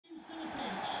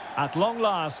At long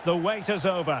last, the wait is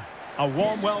over. A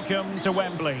warm welcome to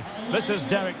Wembley. This is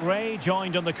Derek Ray,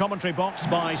 joined in the commentary box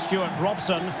by Stuart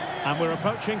Robson, and we're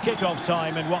approaching kick-off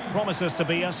time in what promises to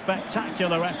be a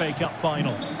spectacular FA Cup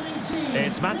final.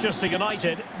 It's Manchester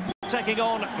United taking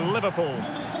on Liverpool.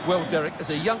 Well, Derek, as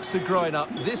a youngster growing up,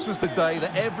 this was the day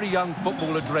that every young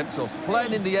footballer dreamt of.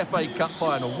 Playing in the FA Cup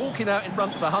final, walking out in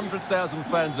front of 100,000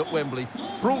 fans at Wembley,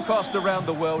 broadcast around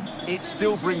the world, it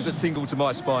still brings a tingle to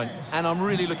my spine. And I'm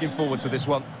really looking forward to this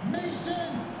one.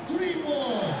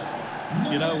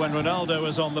 You know, when Ronaldo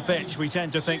is on the pitch, we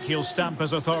tend to think he'll stamp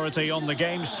his authority on the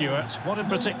game, Stuart. What in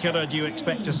particular do you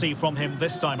expect to see from him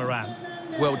this time around?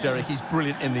 Well, Derek, he's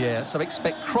brilliant in the air, so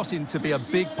expect crossing to be a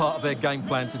big part of their game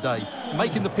plan today.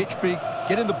 Making the pitch big,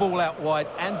 getting the ball out wide,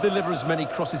 and deliver as many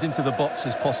crosses into the box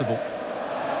as possible.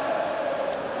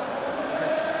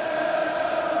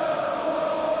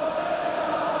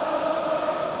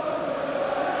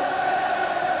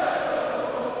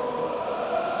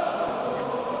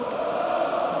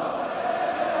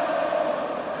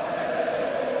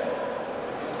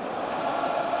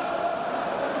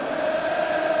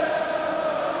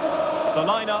 The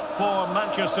lineup for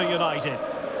Manchester United.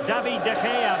 David De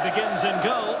Gea begins in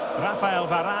goal. Rafael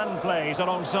Varane plays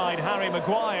alongside Harry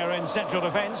Maguire in central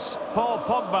defence. Paul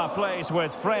Pogba plays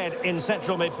with Fred in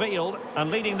central midfield. And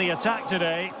leading the attack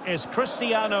today is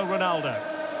Cristiano Ronaldo.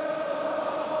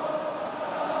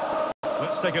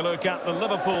 Let's take a look at the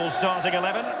Liverpool starting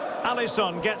 11.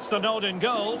 Alisson gets the nod in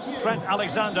goal. Trent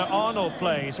Alexander-Arnold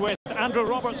plays with Andrew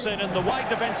Robertson in the wide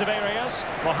defensive areas.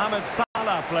 Mohamed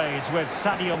Salah plays with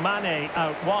Sadio Mane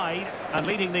out wide. And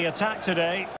leading the attack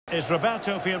today is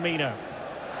Roberto Firmino.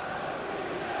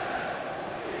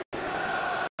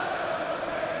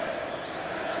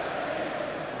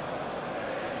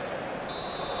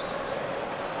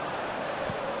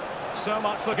 So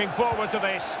much looking forward to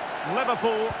this.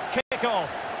 Liverpool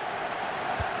kick-off.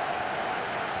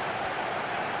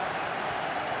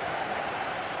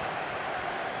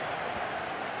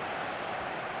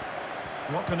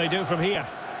 What can they do from here?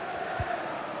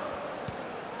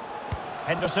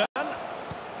 Henderson.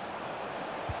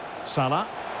 Salah.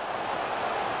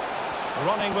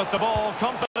 Running with the ball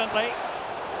confidently.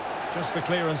 Just the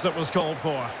clearance that was called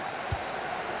for.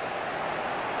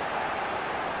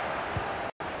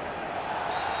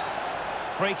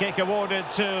 Free kick awarded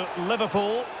to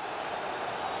Liverpool.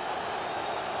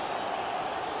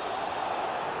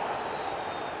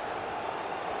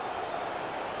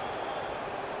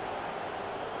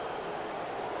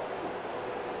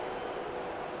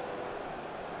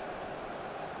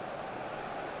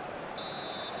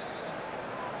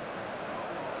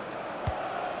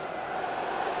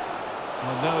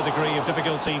 With no degree of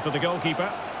difficulty for the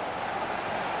goalkeeper.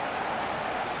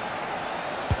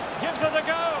 Gives it a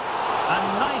go.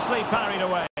 And nicely parried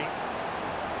away.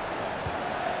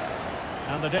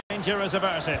 And the danger is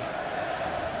averted.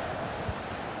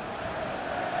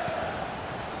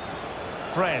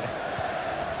 Fred.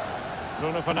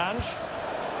 Bruno Fernandes.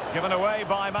 Given away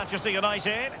by Manchester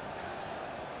United.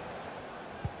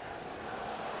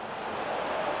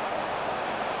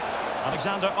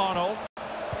 Alexander-Arnold.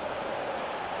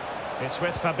 It's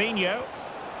with Fabinho.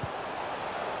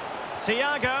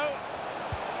 Thiago.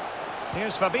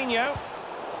 Here's Fabinho.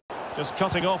 Just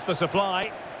cutting off the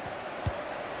supply.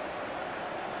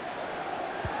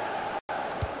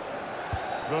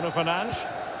 Bruno Fernandes.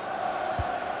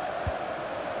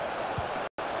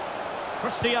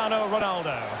 Cristiano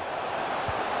Ronaldo.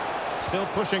 Still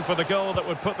pushing for the goal that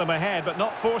would put them ahead, but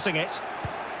not forcing it.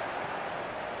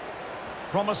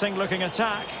 Promising looking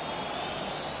attack.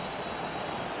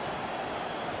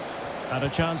 And a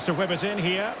chance to whip it in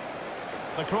here.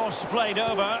 The cross played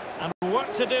over, and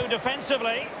work to do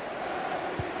defensively.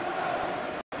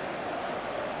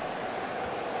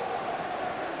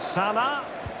 Salah.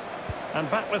 And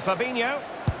back with Fabinho.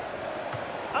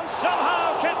 And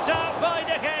somehow kept out by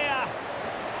De Gea.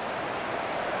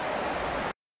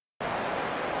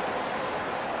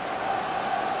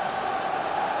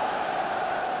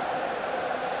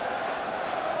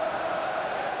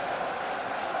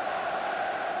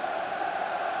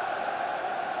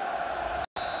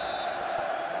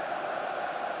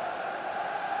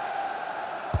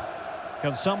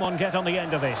 Can someone get on the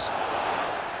end of this?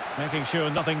 Making sure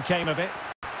nothing came of it.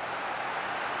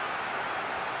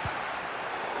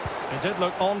 It did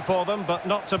look on for them, but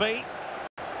not to be.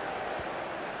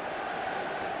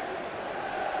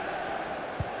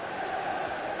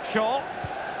 Shaw.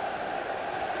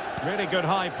 Really good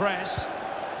high press.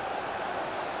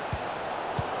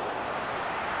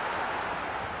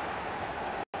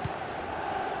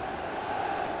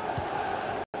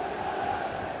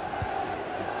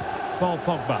 Paul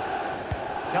Pogba.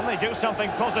 Can they do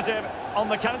something positive on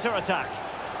the counter-attack?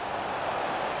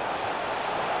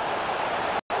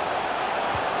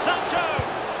 Sancho!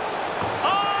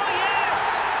 Oh, yes!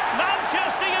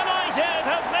 Manchester United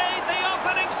have made the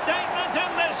opening statement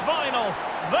in this final.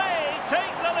 They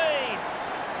take the lead.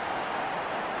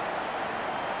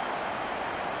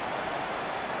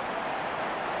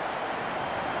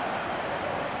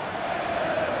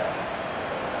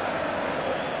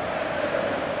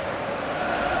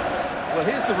 Well,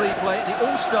 here's the replay, and it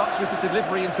all starts with the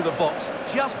delivery into the box.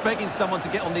 Just begging someone to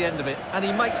get on the end of it, and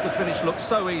he makes the finish look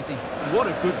so easy. What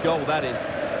a good goal that is.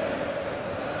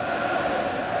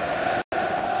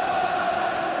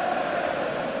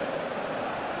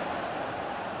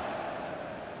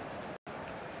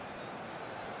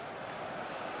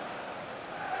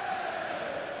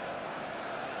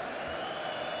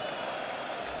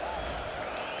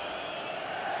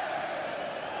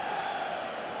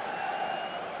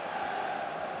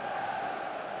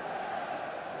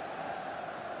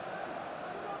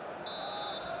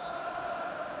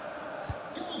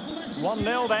 Goal for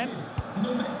 1-0 then.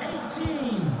 Number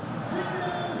 18,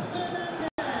 Bruno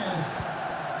Fernandes.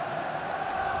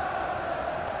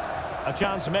 A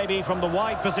chance maybe from the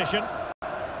wide position.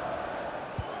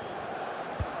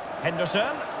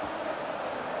 Henderson.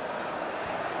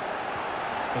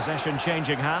 Possession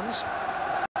changing hands.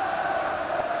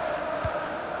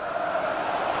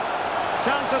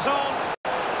 Chances on.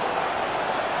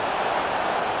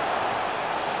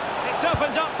 It's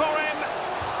opened up for him.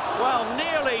 Well,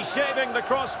 nearly shaving the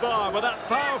crossbar with that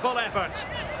powerful effort.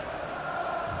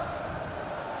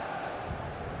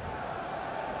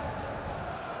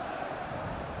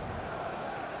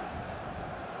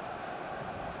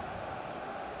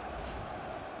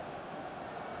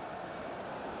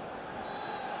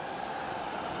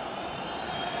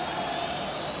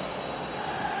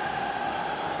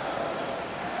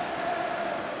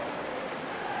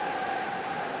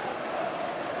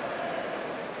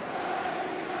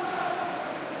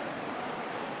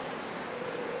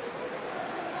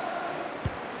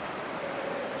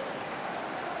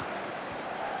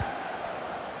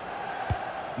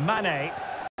 Mane.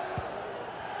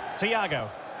 Thiago.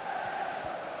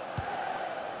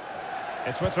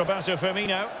 It's with Roberto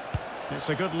Firmino. It's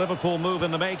a good Liverpool move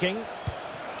in the making.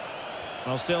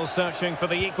 Well, still searching for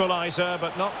the equaliser,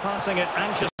 but not passing it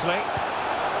anxiously.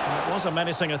 It was a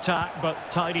menacing attack, but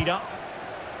tidied up.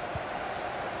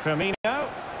 Firmino.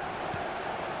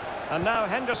 And now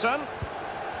Henderson.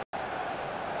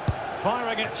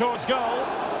 Firing it towards goal.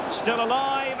 Still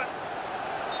alive.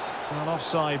 Well,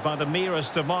 offside by the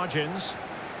merest of margins.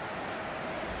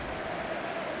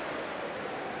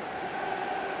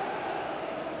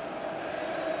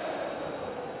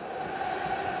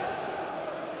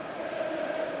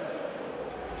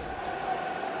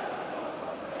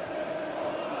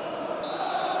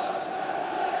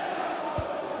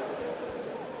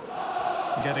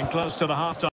 Getting close to the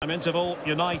half-time interval,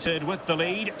 United with the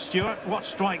lead. Stuart, what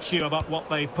strikes you about what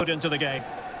they've put into the game?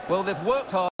 Well, they've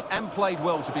worked hard and played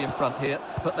well to be in front here,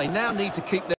 but they now need to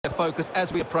keep their focus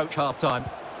as we approach half-time.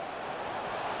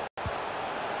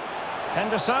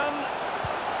 Henderson.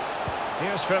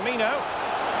 Here's Firmino.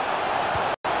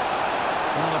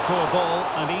 And a poor ball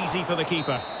and easy for the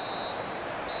keeper.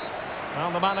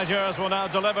 Well, the managers will now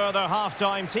deliver their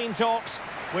half-time team talks.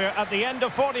 We're at the end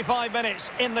of 45 minutes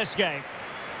in this game.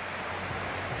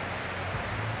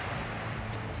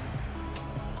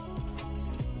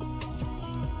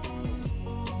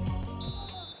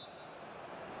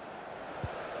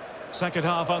 Second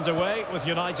half underway, with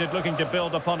United looking to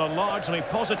build upon a largely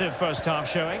positive first half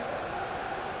showing.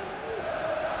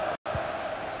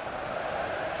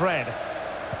 Fred.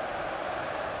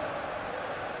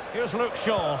 Here's Luke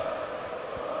Shaw.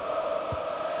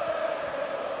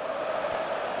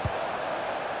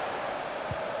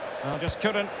 Well, just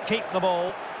couldn't keep the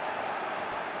ball.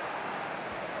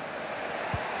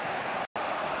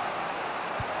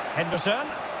 Henderson.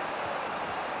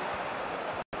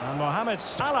 And Mohamed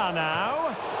Salah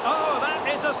now. Oh, that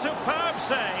is a superb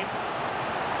save.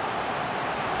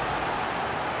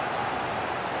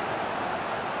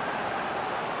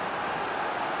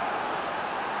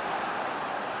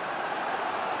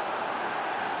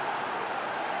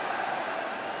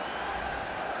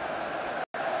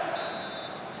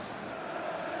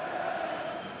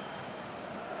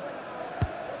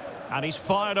 And he's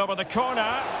fired over the corner.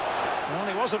 Well,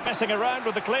 he wasn't messing around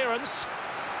with the clearance.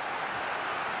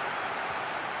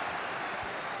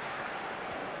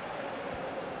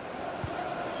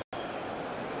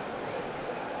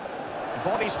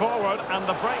 Bodies forward and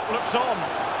the break looks on.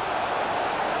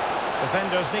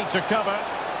 Defenders need to cover.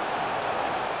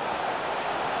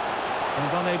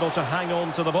 And unable to hang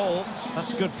on to the ball.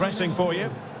 That's good pressing for you.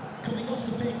 Coming off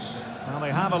the pitch. Well,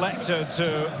 they have elected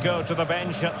to go to the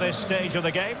bench at this stage of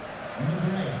the game.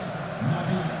 Number 8,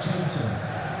 Naby Keita.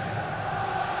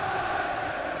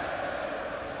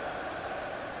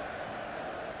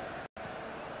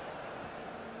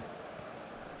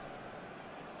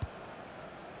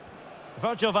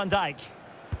 Virgil van Dijk.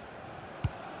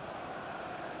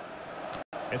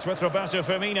 It's with Roberto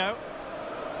Firmino.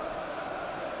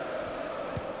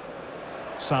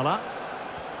 Salah.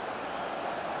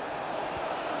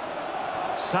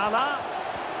 Salah.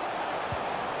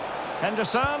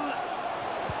 Henderson.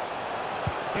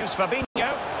 Here's Fabinho.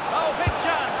 Oh, big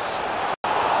chance.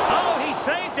 Oh, he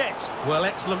saved it. Well,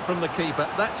 excellent from the keeper.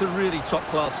 That's a really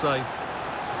top-class save.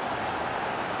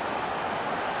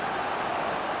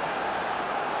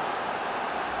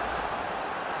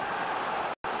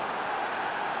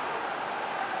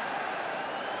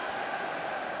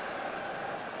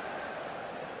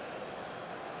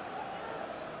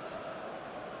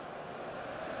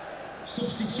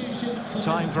 Substitution for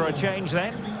Time for a change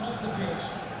then. Coming off the pitch,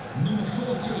 number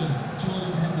 14,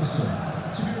 Jordan Henderson,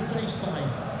 to be replaced by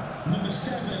number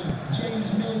 7,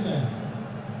 James Milner.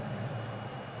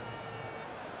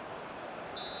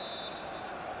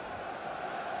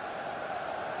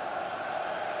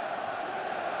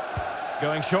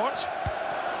 Going short.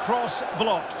 Cross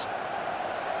blocked.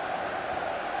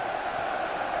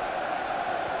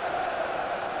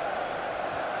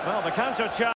 Well, the counter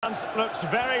chance looks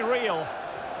very real.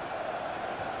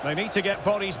 They need to get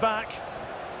bodies back.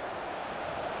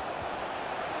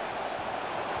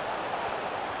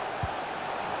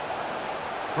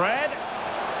 Fred.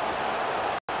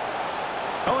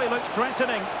 Oh, he looks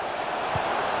threatening.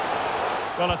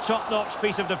 Well, a top-notch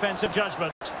piece of defensive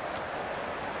judgment.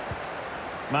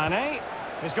 Mane.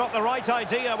 He's got the right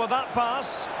idea with that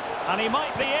pass. And he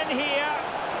might be in here.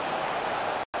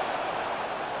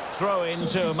 Throw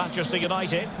into Manchester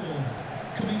United.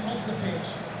 Coming off the pitch.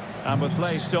 And with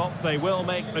play stopped, they will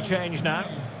make the change now.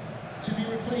 To be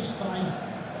replaced by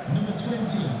number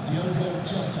 20, Diogo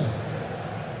Jota.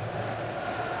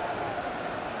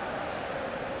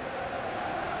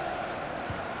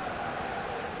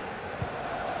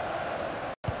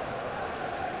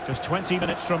 Just 20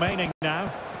 minutes remaining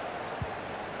now.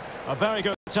 A very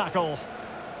good tackle.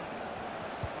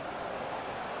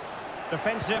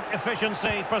 Defensive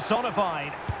efficiency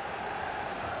personified.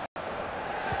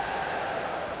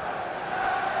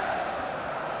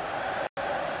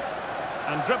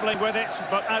 And dribbling with it,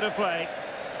 but out of play.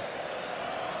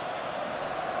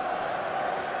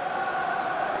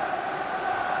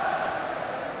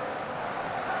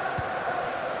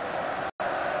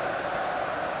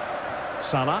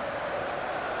 Salah.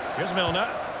 Here's Milner.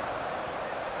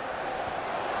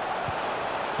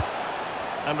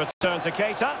 And return to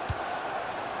Keita.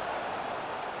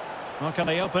 Well, can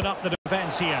they open up the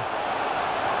defence here?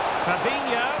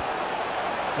 Fabinho.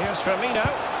 Here's Firmino.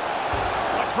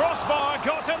 The crossbar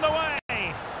got in the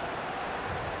way.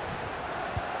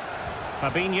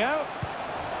 Fabinho.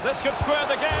 This could square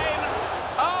the game.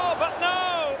 Oh, but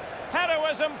no!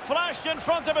 Heroism flashed in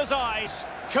front of his eyes.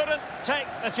 Couldn't take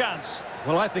the chance.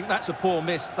 Well, I think that's a poor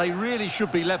miss. They really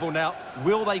should be level now.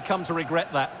 Will they come to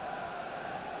regret that?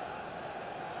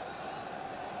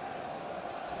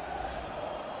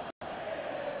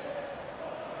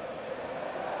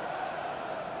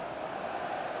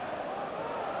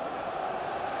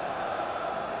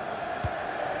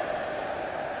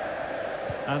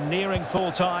 And nearing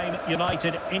full-time,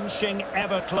 United inching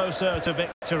ever closer to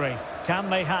victory. Can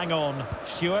they hang on?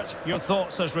 Stuart, your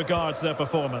thoughts as regards their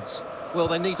performance? Well,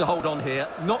 they need to hold on here.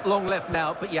 Not long left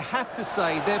now, but you have to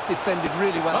say they've defended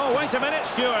really well. Oh, wait a minute,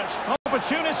 Stuart.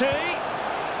 Opportunity.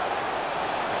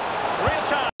 Real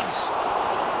chance.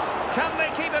 Can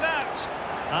they keep it out?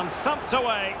 And thumped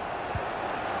away.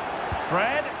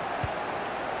 Fred.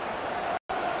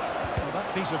 Well,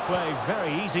 that piece of play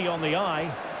very easy on the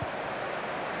eye.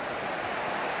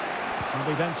 And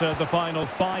we've entered the final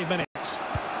 5 minutes.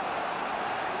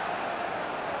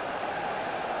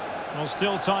 Well,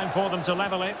 still time for them to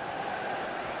level it.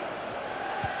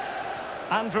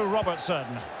 Andrew Robertson.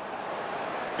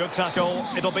 Good tackle.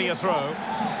 It'll be a throw.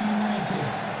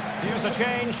 Here's a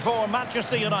change for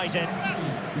Manchester United.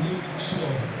 Luke Shaw.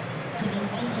 Coming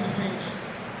onto the pitch,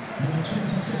 number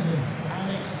 27,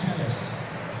 Alex Telles.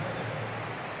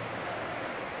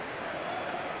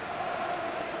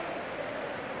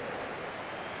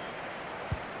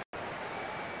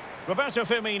 Roberto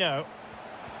Firmino.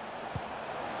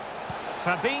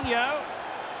 Fabinho.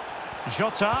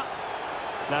 Jota.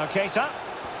 Now Keita.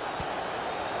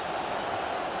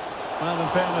 Well, in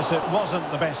fairness, it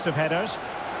wasn't the best of headers.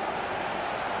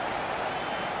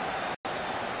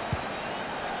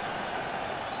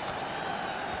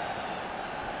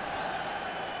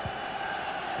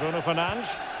 Bruno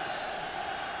Fernandes.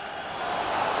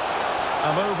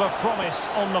 A move of promise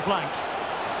on the flank.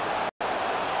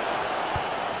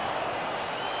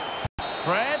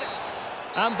 Fred.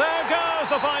 And there goes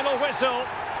the final whistle.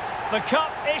 The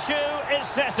cup issue is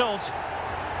settled.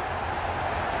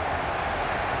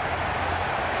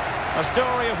 A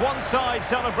story of one side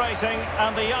celebrating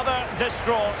and the other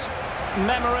distraught.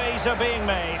 Memories are being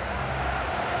made.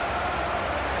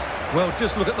 Well,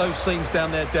 just look at those scenes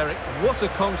down there, Derek. What a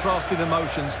contrast in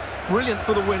emotions. Brilliant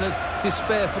for the winners,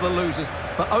 despair for the losers.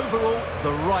 But overall,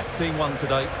 the right team won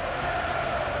today.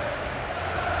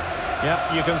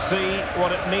 Yeah, you can see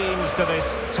what it means to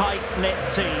this tight-knit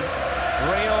team.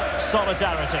 Real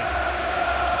solidarity.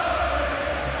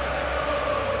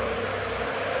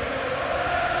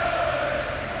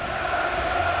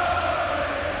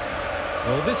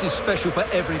 Well, this is special for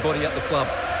everybody at the club.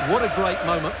 What a great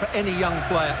moment for any young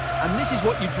player. And this is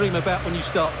what you dream about when you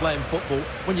start playing football.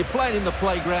 When you're playing in the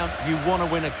playground, you want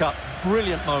to win a cup.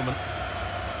 Brilliant moment.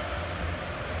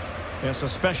 It's a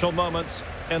special moment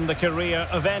in the career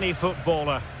of any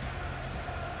footballer.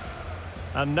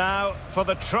 And now for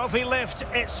the trophy lift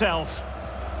itself.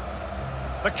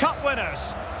 The cup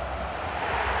winners.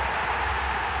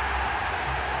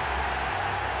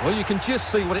 Well, you can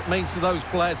just see what it means to those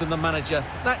players and the manager.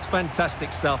 That's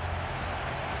fantastic stuff.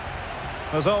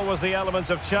 There's always the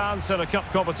element of chance in a cup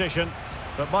competition,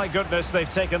 but my goodness, they've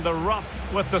taken the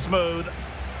rough with the smooth,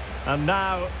 and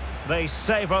now they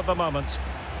savour the moment.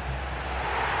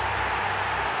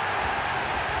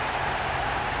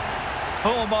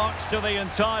 Full marks to the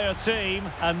entire team,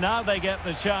 and now they get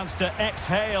the chance to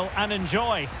exhale and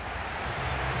enjoy.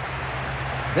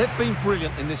 They've been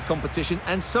brilliant in this competition,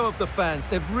 and so have the fans.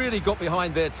 They've really got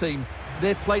behind their team.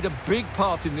 They've played a big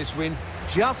part in this win.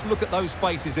 Just look at those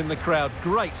faces in the crowd.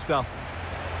 Great stuff.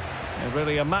 Yeah,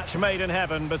 really a match made in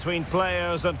heaven between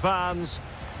players and fans.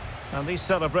 And these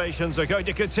celebrations are going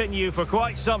to continue for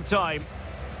quite some time.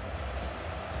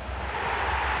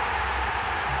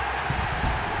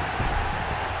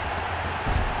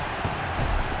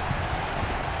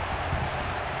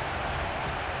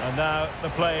 And now the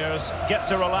players get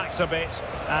to relax a bit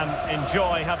and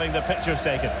enjoy having the pictures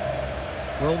taken.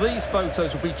 Well, these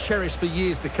photos will be cherished for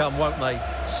years to come, won't they?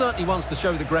 Certainly ones to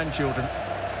show the grandchildren.